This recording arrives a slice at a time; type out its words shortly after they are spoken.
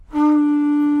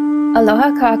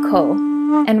Aloha kako,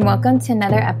 and welcome to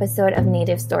another episode of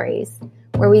Native Stories,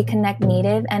 where we connect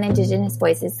Native and Indigenous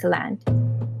voices to land.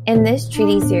 In this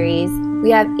treaty series,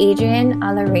 we have Adrian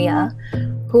Alaria,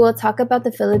 who will talk about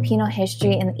the Filipino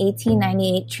history in the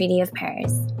 1898 Treaty of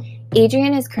Paris.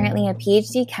 Adrian is currently a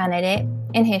PhD candidate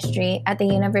in history at the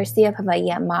University of Hawaii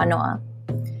at Manoa.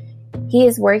 He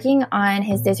is working on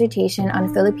his dissertation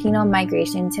on Filipino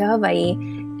migration to Hawaii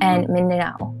and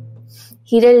Mindanao.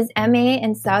 He did his MA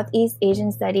in Southeast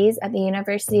Asian Studies at the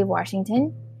University of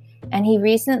Washington, and he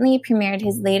recently premiered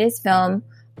his latest film,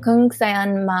 Kung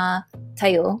Saan Ma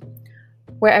Tayo,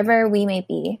 Wherever We May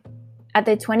Be, at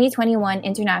the 2021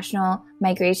 International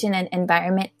Migration and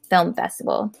Environment Film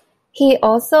Festival. He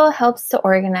also helps to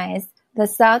organize the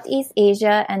Southeast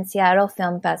Asia and Seattle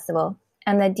Film Festival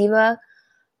and the Diva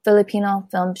Filipino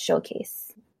Film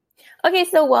Showcase. Okay,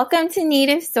 so welcome to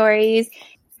Native Stories.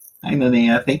 Hi,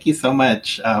 Nanea. Thank you so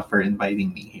much for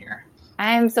inviting me here.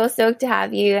 I'm so stoked to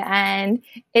have you, and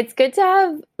it's good to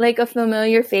have like a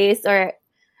familiar face or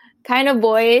kind of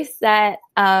voice that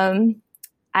I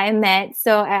met.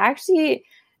 So I actually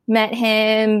met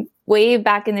him way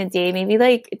back in the day, maybe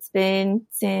like it's been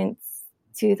since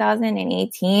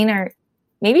 2018 or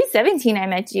maybe 17 I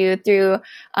met you through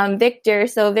Victor.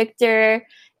 So Victor,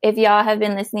 if y'all have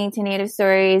been listening to Native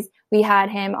Stories, we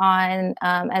had him on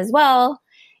as well.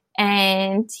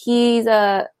 And he's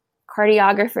a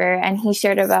cartographer, and he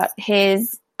shared about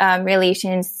his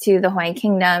relations to the Hawaiian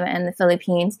Kingdom and the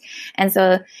Philippines. And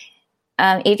so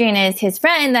Adrian is his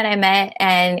friend that I met,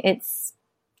 and it's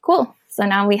cool. So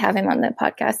now we have him on the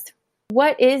podcast.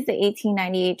 What is the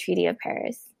 1898 Treaty of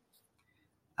Paris?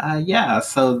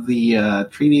 So the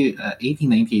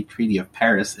 1898 Treaty of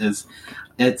Paris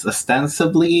it's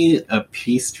ostensibly a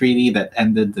peace treaty that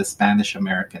ended the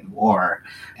Spanish-American War.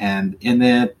 And in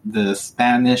it, the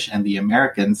Spanish and the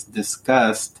Americans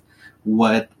discussed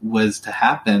what was to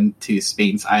happen to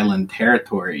Spain's island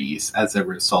territories as a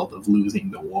result of losing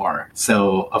the war.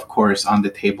 So, of course, on the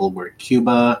table were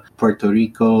Cuba, Puerto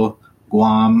Rico,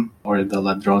 Guam, or the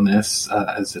Ladrones,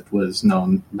 as it was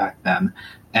known back then,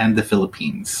 and the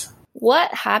Philippines.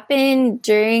 What happened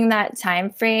during that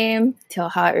time frame to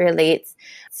how it relates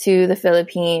to the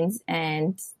Philippines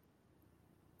and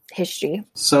history?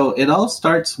 So it all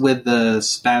starts with the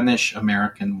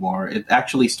Spanish-American War. It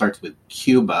actually starts with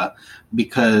Cuba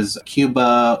because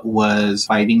Cuba was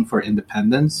fighting for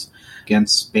independence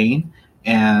against Spain,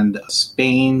 and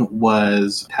Spain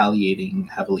was retaliating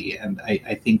heavily. And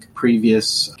I think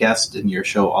previous guest in your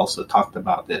show also talked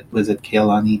about it. Was it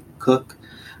Kealani Cook?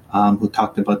 Who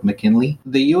talked about McKinley.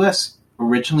 The U.S.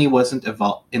 originally wasn't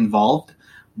involved,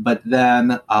 but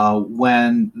then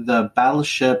when the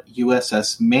battleship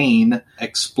USS Maine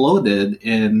exploded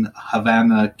in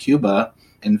Havana, Cuba,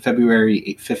 in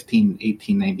February 15,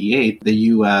 1898, the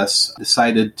U.S.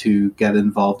 decided to get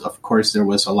involved. Of course, there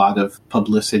was a lot of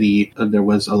publicity. There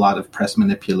was a lot of press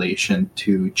manipulation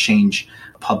to change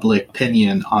public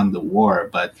opinion on the war,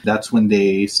 but that's when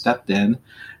they stepped in.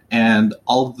 And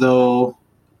although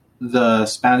the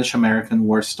Spanish-American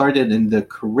War started in the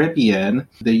Caribbean,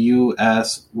 the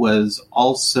U.S. was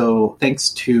also, thanks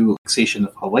to annexation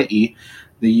of Hawaii,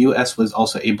 the U.S. was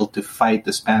also able to fight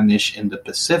the Spanish in the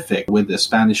Pacific with the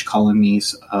Spanish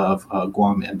colonies of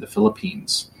Guam and the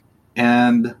Philippines.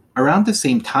 And around the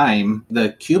same time,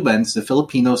 the Cubans, the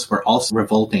Filipinos, were also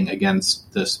revolting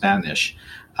against the Spanish,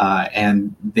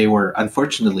 and they were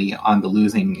unfortunately on the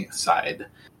losing side.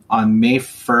 On May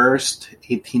 1st,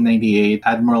 1898,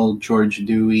 Admiral George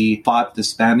Dewey fought the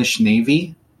Spanish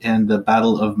Navy in the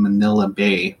Battle of Manila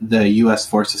Bay. The U.S.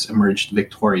 forces emerged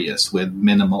victorious with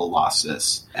minimal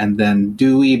losses. And then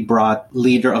Dewey brought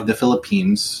leader of the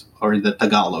Philippines, or the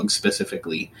Tagalog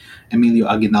specifically, Emilio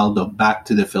Aguinaldo, back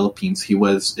to the Philippines. He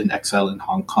was in exile in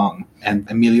Hong Kong.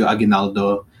 And Emilio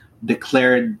Aguinaldo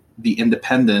declared the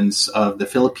independence of the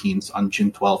Philippines on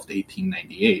June 12th,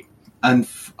 1898.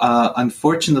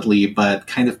 Unfortunately, but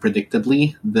kind of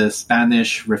predictably, the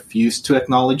Spanish refused to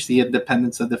acknowledge the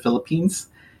independence of the Philippines,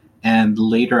 and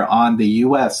later on the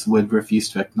U.S. would refuse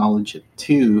to acknowledge it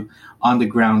too on the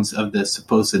grounds of the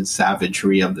supposed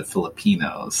savagery of the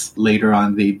Filipinos. Later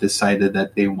on, they decided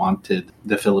that they wanted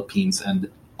the Philippines, and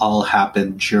all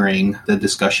happened during the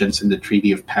discussions in the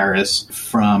Treaty of Paris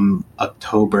from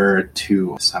October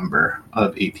to December of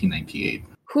 1898.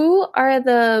 Who are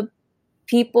the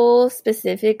people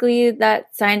specifically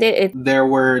that signed it? There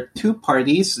were two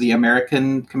parties, the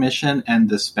American Commission and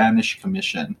the Spanish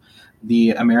Commission. The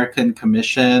American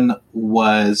Commission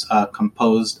was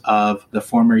composed of the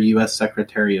former U.S.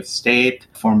 Secretary of State,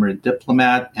 former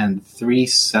diplomat, and 3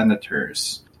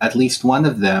 senators. At least one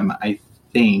of them, I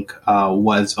think,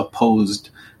 was opposed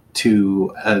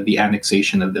to the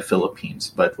annexation of the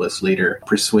Philippines, but was later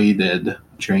persuaded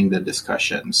during the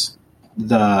discussions.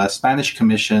 The Spanish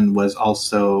Commission was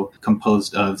also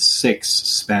composed of 6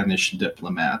 Spanish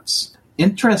diplomats.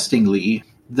 Interestingly,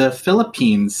 the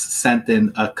Philippines sent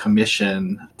in a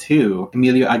commission too.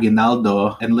 Emilio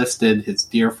Aguinaldo enlisted his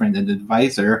dear friend and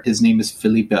advisor. His name is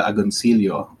Felipe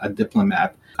Agoncillo, a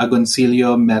diplomat.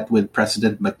 Agoncillo met with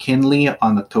President McKinley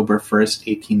on October 1st,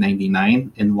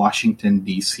 1899 in Washington,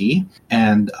 D.C.,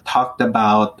 and talked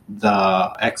about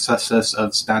the excesses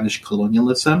of Spanish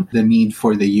colonialism, the need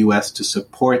for the U.S. to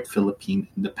support Philippine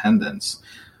independence.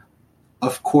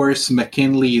 Of course,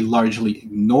 McKinley largely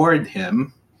ignored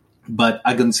him, but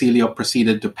Agoncillo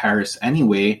proceeded to Paris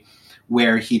anyway,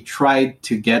 where he tried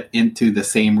to get into the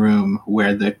same room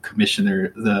where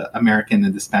the American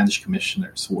and the Spanish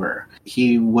commissioners were.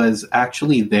 He was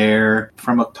actually there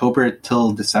from October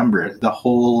till December, the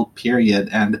whole period,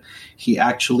 and he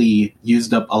actually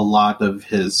used up a lot of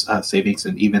his savings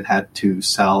and even had to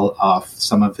sell off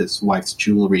some of his wife's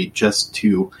jewelry just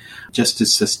to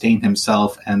sustain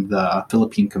himself and the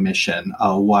Philippine Commission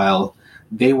while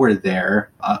they were there,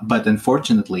 but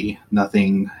unfortunately,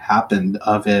 nothing happened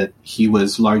of it. He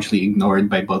was largely ignored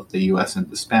by both the U.S. and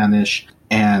the Spanish,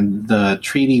 and the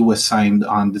treaty was signed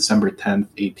on December 10th,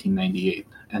 1898.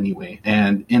 Anyway,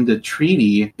 and in the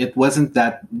treaty, it wasn't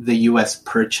that the U.S.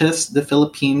 purchased the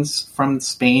Philippines from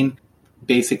Spain,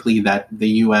 basically that the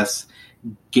U.S.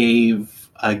 gave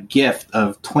a gift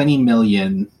of $20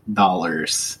 million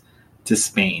to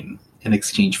Spain in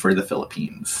exchange for the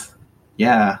Philippines.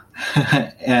 Yeah.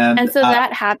 and so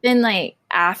that happened like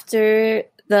after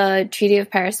the Treaty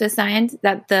of Paris was signed,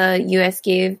 that the U.S.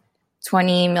 gave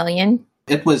 $20 million?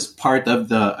 It was part of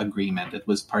the agreement. It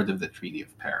was part of the Treaty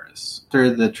of Paris.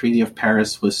 After the Treaty of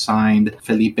Paris was signed,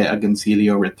 Felipe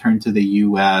Agoncillo returned to the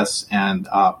U.S. and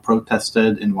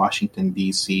protested in Washington,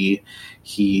 D.C.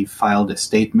 He filed a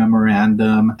state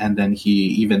memorandum, and then he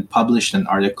even published an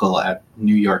article at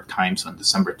New York Times on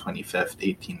December 25th,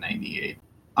 1898.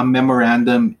 A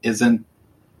memorandum isn't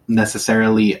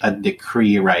necessarily a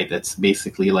decree, right? It's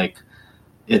basically like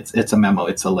it's a memo,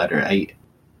 it's a letter.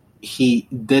 He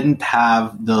didn't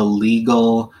have the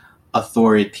legal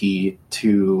authority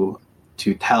to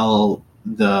tell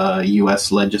the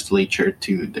U.S. legislature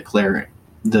to declare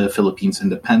the Philippines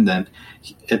independent.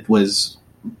 It was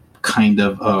kind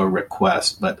of a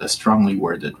request, but a strongly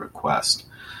worded request.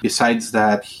 Besides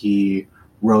that, he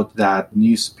wrote that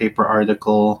newspaper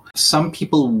article. Some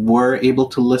people were able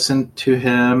to listen to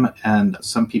him, and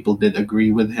some people did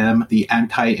agree with him. The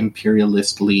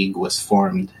Anti-Imperialist League was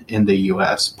formed in the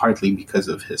U.S., partly because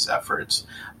of his efforts.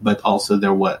 But also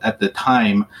there was, at the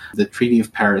time, the Treaty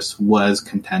of Paris was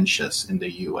contentious in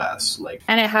the U.S.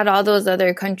 And it had all those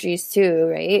other countries too,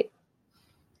 right?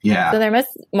 Yeah. So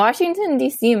Washington,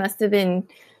 D.C. must have been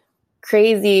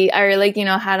crazy, or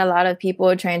had a lot of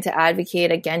people trying to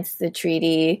advocate against the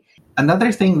treaty.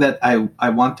 Another thing that I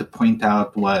want to point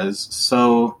out was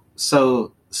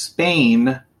so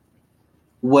Spain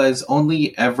was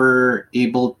only ever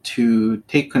able to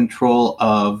take control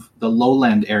of the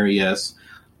lowland areas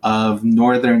of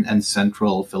northern and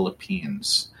central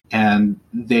Philippines. And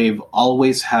they've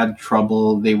always had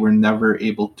trouble. They were never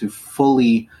able to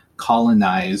fully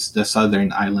colonize the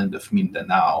southern island of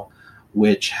Mindanao,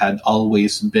 which had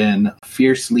always been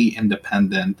fiercely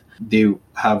independent. They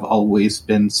have always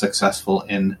been successful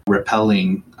in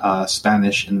repelling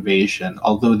Spanish invasion.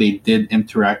 Although they did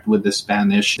interact with the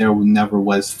Spanish, there never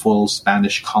was full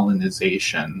Spanish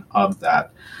colonization of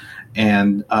that.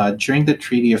 And during the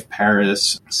Treaty of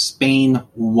Paris, Spain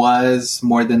was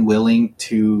more than willing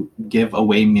to give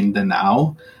away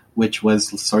Mindanao, which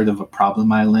was sort of a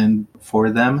problem island for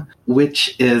them,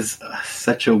 which is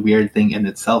such a weird thing in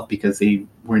itself because they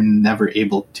were never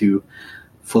able to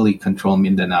fully control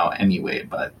Mindanao anyway.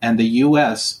 And the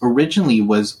U.S. originally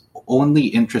was only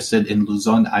interested in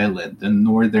Luzon Island, the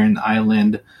northern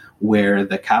island where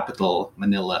the capital,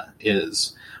 Manila,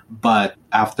 is. But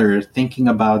after thinking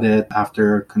about it,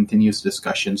 after continuous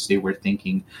discussions, they were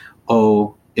thinking,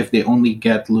 if they only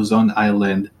get Luzon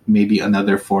Island, maybe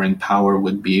another foreign power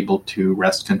would be able to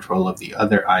wrest control of the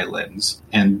other islands.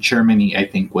 And Germany, I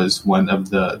think, was one of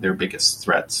their biggest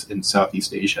threats in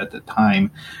Southeast Asia at the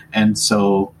time. And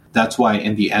so that's why,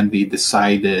 in the end, they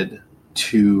decided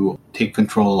to take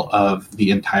control of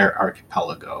the entire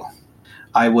archipelago.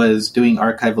 I was doing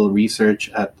archival research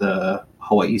at the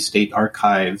Hawaii State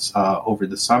Archives over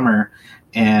the summer,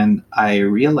 and I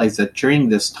realized that during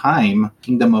this time,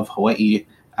 Kingdom of Hawaii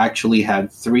actually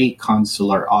had 3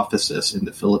 consular offices in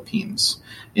the Philippines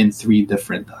in 3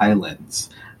 different islands.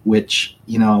 which,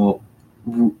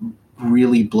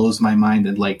 really blows my mind.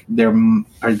 And like, there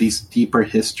are these deeper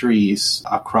histories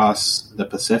across the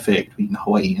Pacific between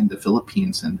Hawaii and the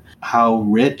Philippines, and how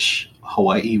rich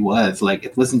Hawaii was. Like,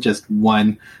 it wasn't just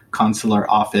one consular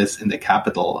office in the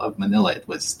capital of Manila. It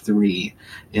was 3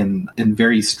 in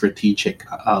very strategic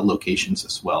locations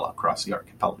as well across the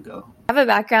archipelago. I have a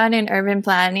background in urban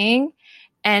planning.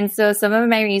 And so some of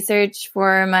my research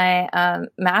for my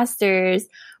master's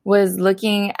was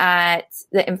looking at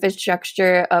the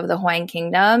infrastructure of the Hawaiian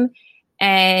Kingdom.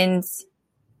 And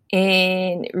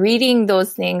in reading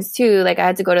those things too, like I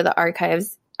had to go to the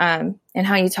archives and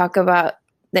how you talk about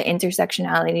the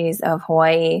intersectionalities of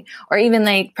Hawaii, or even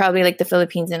like probably like the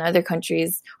Philippines and other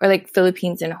countries, or like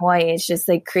Philippines and Hawaii. It's just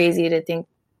like crazy to think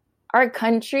our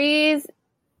countries,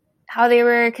 how they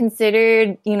were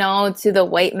considered, to the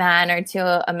white man or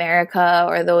to America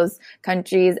or those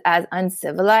countries as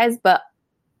uncivilized, but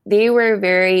they were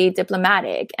very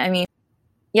diplomatic. I mean,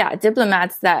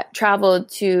 diplomats that traveled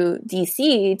to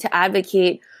DC to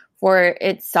advocate for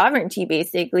its sovereignty,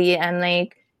 basically. And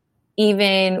like,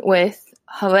 even with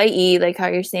Hawaii, like how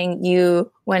you're saying,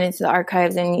 you went into the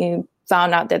archives and you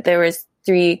found out that there was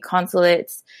 3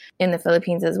 consulates in the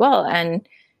Philippines as well. And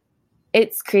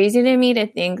it's crazy to me to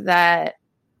think that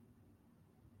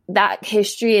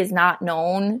history is not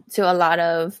known to a lot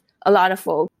of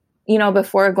folk,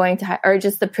 before going to, or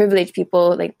just the privileged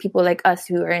people like us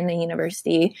who are in the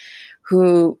university,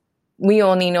 who we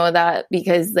only know that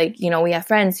because we have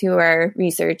friends who are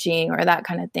researching or that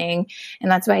kind of thing. And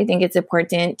that's why I think it's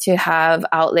important to have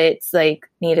outlets like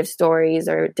Native Stories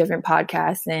or different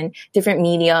podcasts and different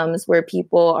mediums where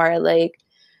people are like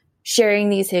sharing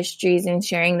these histories and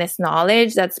sharing this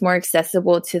knowledge that's more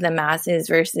accessible to the masses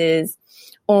versus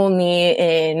only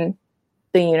in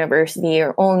the university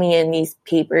or only in these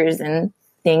papers and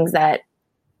things that,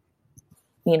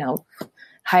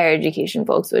 higher education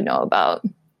folks would know about.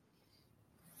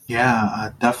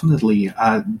 Yeah, definitely.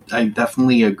 I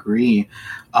definitely agree.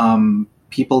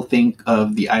 People think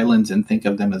of the islands and think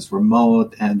of them as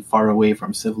remote and far away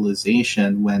from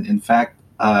civilization, when in fact,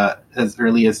 as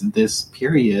early as this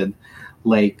period,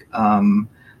 like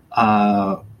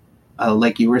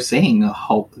you were saying,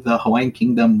 the Hawaiian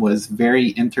Kingdom was very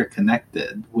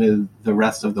interconnected with the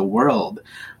rest of the world.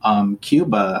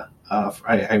 Cuba,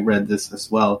 I read this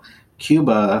as well.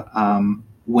 Cuba,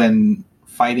 when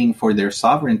fighting for their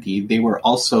sovereignty, they were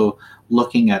also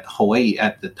looking at Hawaii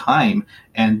at the time,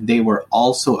 and they were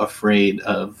also afraid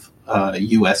of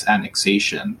U.S.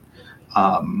 annexation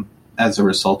as a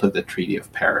result of the Treaty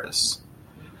of Paris.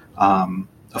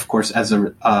 Of course,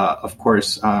 in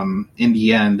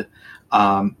the end,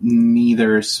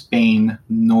 neither Spain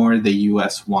nor the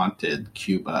U.S. wanted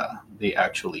Cuba. They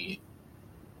actually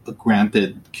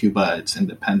granted Cuba its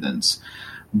independence,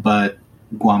 but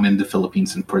Guam and the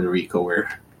Philippines and Puerto Rico were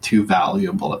too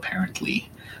valuable, apparently,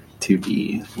 to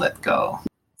be let go.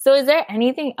 So is there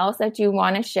anything else that you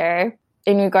want to share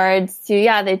in regards to,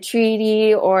 the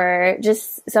treaty, or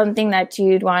just something that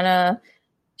you'd want to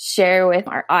share with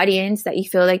our audience that you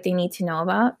feel like they need to know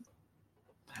about?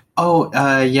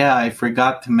 I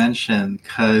forgot to mention,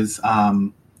 because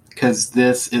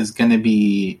this is going to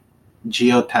be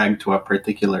geotagged to a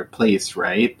particular place,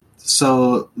 right?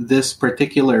 So this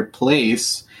particular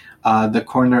place, the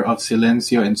corner of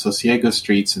Silencio and Sosiego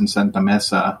Streets in Santa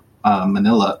Mesa,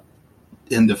 Manila,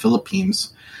 in the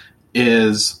Philippines,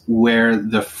 is where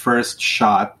the first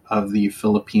shot of the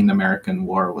Philippine-American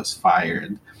War was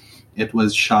fired. It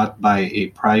was shot by a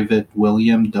Private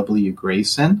William W.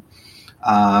 Grayson,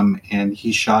 and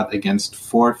he shot against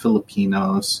 4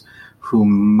 Filipinos who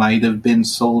might have been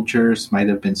soldiers, might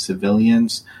have been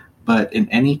civilians. But in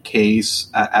any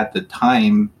case, at the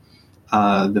time,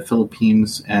 the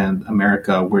Philippines and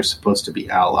America were supposed to be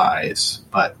allies.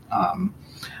 But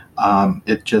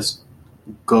it just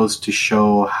goes to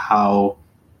show how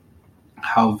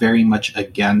very much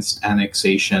against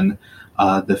annexation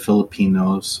the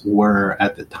Filipinos were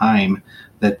at the time,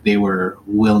 that they were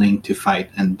willing to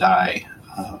fight and die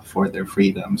for their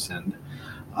freedoms. And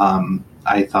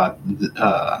I thought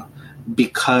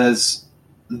because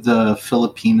the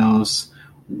Filipinos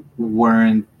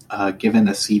weren't given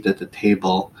a seat at the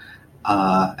table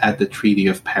at the Treaty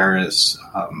of Paris,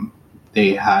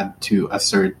 they had to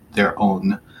assert their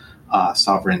own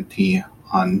sovereignty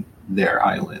on their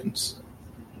islands.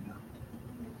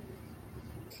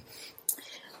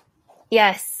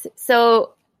 Yes.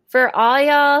 So for all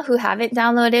y'all who haven't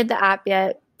downloaded the app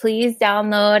yet, please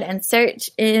download and search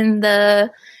in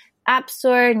the App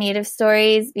Store Native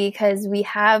Stories, because we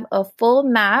have a full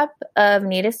map of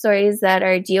Native stories that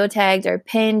are geotagged or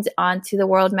pinned onto the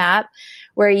world map,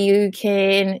 where you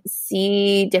can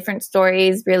see different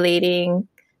stories relating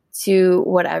to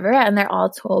whatever, and they're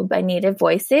all told by Native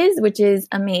voices, which is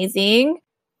amazing.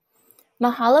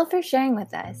 Mahalo for sharing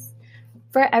with us.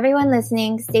 For everyone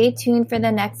listening, stay tuned for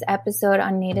the next episode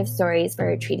on Native Stories for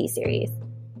our treaty series.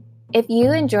 If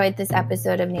you enjoyed this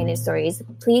episode of Native Stories,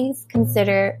 please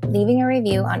consider leaving a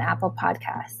review on Apple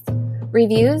Podcasts.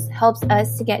 Reviews helps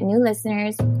us to get new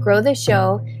listeners, grow the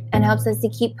show, and helps us to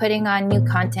keep putting on new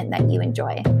content that you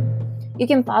enjoy. You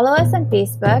can follow us on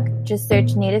Facebook, just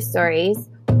search Native Stories,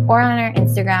 or on our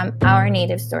Instagram, Our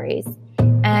Native Stories.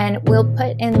 And we'll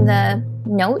put in the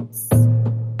notes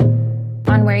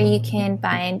on where you can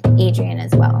find Adrian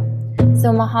as well.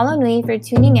 So mahalo nui for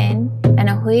tuning in, and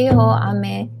a hui ho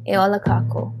ame e ola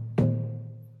kako.